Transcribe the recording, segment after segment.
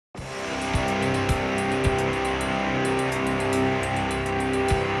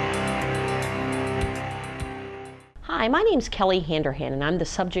Hi, my name's Kelly Handerhan, and I'm the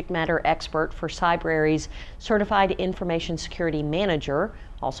subject matter expert for Cybrary's Certified Information Security Manager,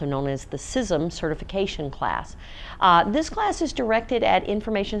 also known as the CISM certification class. This class is directed at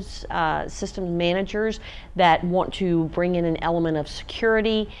information system managers that want to bring in an element of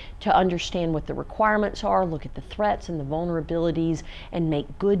security, to understand what the requirements are, look at the threats and the vulnerabilities, and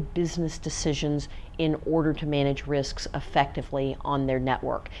make good business decisions in order to manage risks effectively on their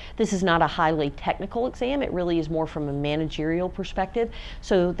network. This is not a highly technical exam. It really is more from a managerial perspective.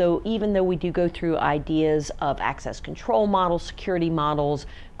 So even though we do go through ideas of access control models, security models,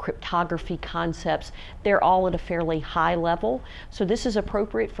 cryptography concepts, they're all at a fairly high level. So this is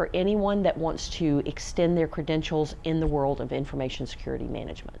appropriate for anyone that wants to extend their credentials in the world of information security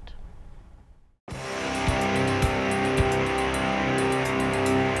management.